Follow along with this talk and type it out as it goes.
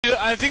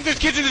I think there's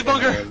kids in this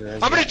bunker. I'm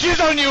gonna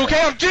jizz on you,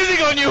 okay? I'm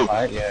jizzing on you!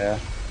 Alright, yeah.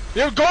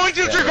 You're going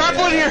to grab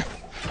one here!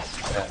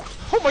 Yeah.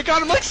 Oh my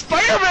god, I'm like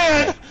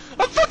Spider-Man!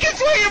 I'm fucking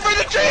swinging for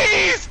the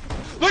trees!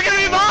 Look at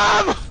me,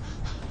 Mom!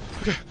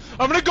 Okay,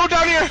 I'm gonna go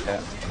down here!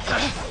 Yeah.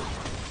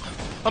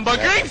 I'm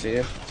bunkering!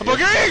 Yeah, I'm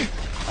bunkering!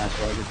 That's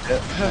really good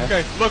shit. Yeah.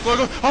 Okay, look.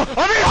 Oh,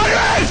 I'm in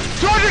 100!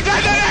 200,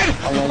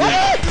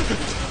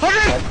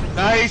 100!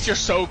 Nice, you're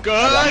so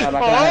good!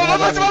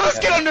 Let's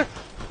get under!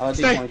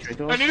 Stay!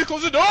 I need to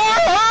close the door!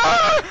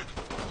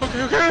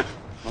 Okay.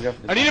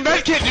 I need a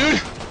med kit,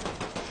 dude!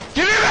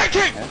 Give me a med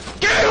kit! Yeah.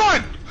 Give me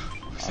one!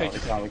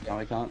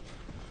 We can't.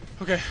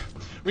 Okay.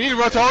 We need to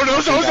run. Oh, no,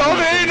 so,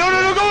 hey, no,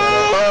 go!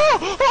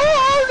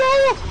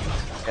 Oh,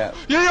 no!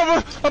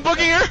 Yeah, I'm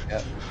bugging here!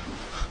 Yeah.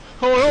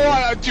 Oh,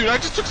 no, dude, I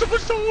just took so much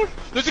stone!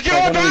 There's a kid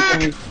on my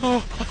back!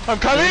 Oh, I'm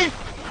coming!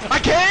 I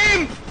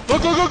came!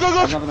 Look!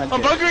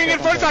 I'm bunkering in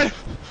front side!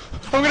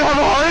 I'm gonna have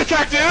a heart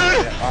attack,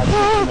 dude!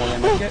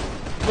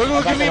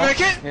 Look, give me a med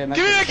kit! Give me a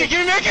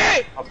med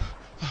kit! I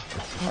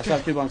still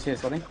have 2 bunks here,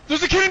 Scotty.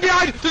 There's a kid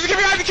behind! The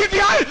kid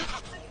behind!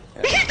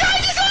 Yeah. He keeps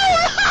dying, he's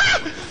all!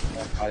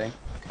 Fighting.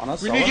 On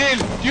us, We need to get in.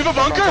 Do you have a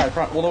bunker?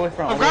 Front, all the way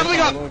front. I'm grappling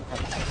up!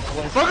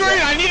 Bunker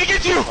in! I need to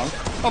get you!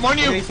 I'm on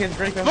you! Look!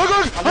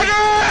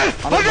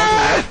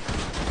 100!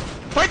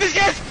 Fight this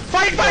kid!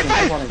 Fight! Wait,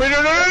 no! 500!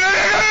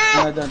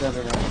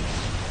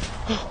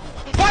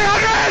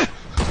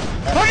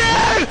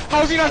 100!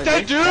 How's he not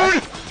dead,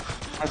 dude?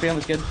 I'll be on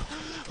this kid.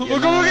 Look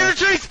at the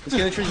trees! Let's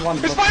get the trees one.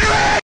 It's Spider-Man!